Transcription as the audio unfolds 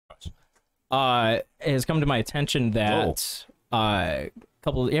has come to my attention that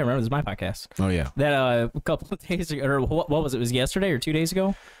remember this is my podcast. Oh yeah. That a couple of days ago, or what was it? Was it yesterday or 2 days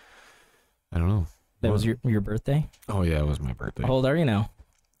ago? I don't know. That was your birthday? Oh yeah, it was my birthday. How old are you now?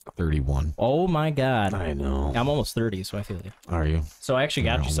 31. Oh my God. I know. I'm almost 30, so I feel you. Are you? So I actually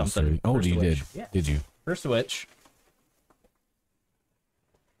got you something. 30. Oh, you did? Yeah. Did you? First Switch.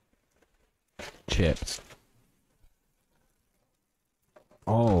 Chips.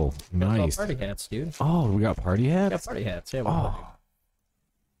 Oh, nice. Party hats, dude. Oh, we got party hats? Got party hats, yeah. Oh.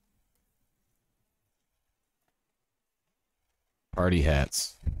 Party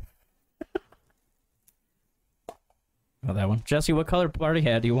hats. Oh, that one. Jesse, what color party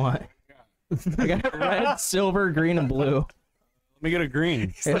hat do you want? I got red, silver, green, and blue. Let me get a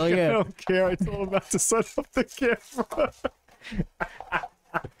green. Hell yeah. I don't care. I told him not to set up the camera.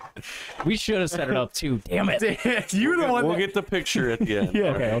 We should have set it up too. Damn it. You're the one. We'll get the picture at the end. Yeah.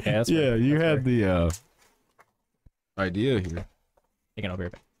 Okay, that's Yeah, fair. you That's had fair. the idea here. Taking over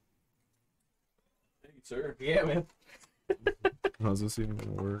here. Thank you, sir. Yeah, man. How's this even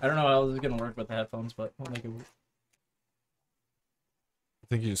gonna work? I don't know how this is going to work with the headphones, but we'll make it work. I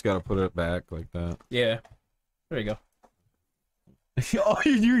think you just gotta put it back like that. Yeah. There you go. Oh,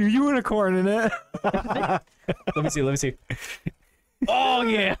 you unicorn in it. Let me see. Oh,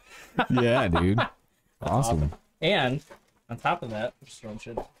 yeah. Yeah, dude. Awesome. And on top of that, just throwing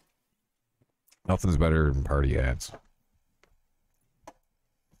shit. Nothing's better than party hats.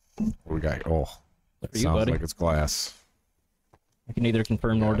 What we got? Oh, that For you, sounds buddy. like it's glass. I can neither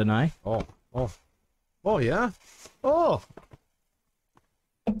confirm nor deny. Oh, yeah. Oh,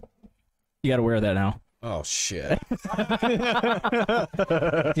 You got to wear that now. oh shit.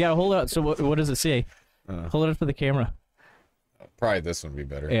 Yeah, hold up. So what does it say? Hold it up for the camera. Probably this one would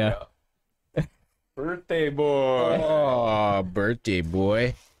be better. Yeah. Birthday boy. Oh, birthday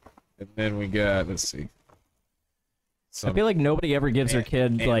boy. And then we got, let's see. I feel like nobody ever gives their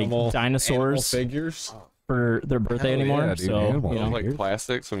kid like dinosaurs figures for their birthday Hell anymore. yeah, dude, So animal you know. Like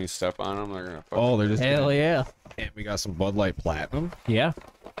plastics, when you step on them, they're gonna. Oh, they're just Hell yeah. And we got some Bud Light Platinum. Yeah.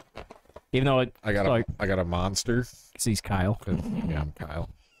 Even though it, I got like, a monster. sees Kyle. Yeah, I'm Kyle.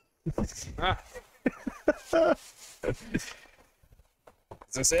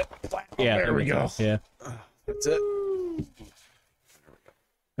 Is this it? Yeah, there we go. Yeah. That's it.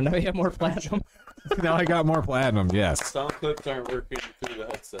 And now we have more platinum. Now I got more platinum. Yes. Sound clips aren't working through the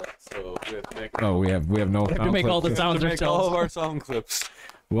headset, so we have to make. Oh, we have no. We have to make all the clips. sounds to make all of ourselves. our sound clips.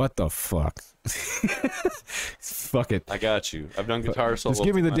 What the fuck? Fuck it. I got you. I've done guitar solos. Just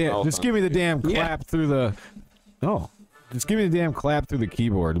give me the with my damn. mouth Just on. give me the damn clap through the. Oh, just give me the damn clap through the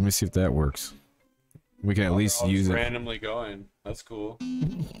keyboard. Let me see if that works. We can at least They're all use just it. randomly going. That's cool.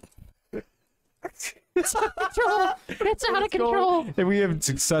 It's out of control. And we have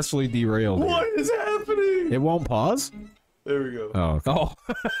successfully derailed. What is happening? It won't pause. There we go. Oh, okay. Oh.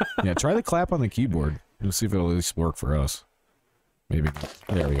 Yeah. Try the clap on the keyboard. We'll see if it'll at least work for us. Maybe.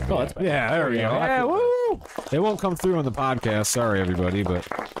 There we go. Oh, that's better. Yeah, there we go. Yeah, woo! It won't come through on the podcast. Sorry, everybody, but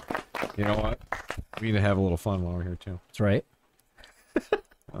you know what? We need to have a little fun while we're here too. That's right.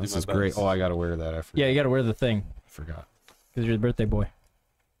 This my is great. best. Oh, I gotta wear that. I forgot. Yeah, you got to wear the thing I forgot. because you're the birthday boy.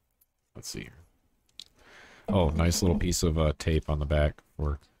 Let's see here. Oh, nice little piece of tape on the back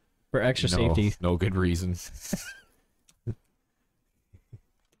for For extra no, safety. no good reason.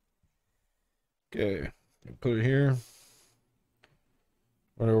 Okay, put it here.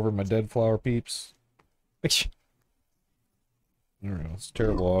 Right over my dead flower peeps. There we go. It's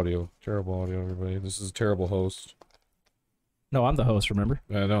terrible audio. Terrible audio, everybody. This is a terrible host. No, I'm the host, remember?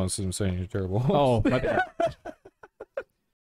 I know, that's what I'm saying. You're terrible. Oh, my bad.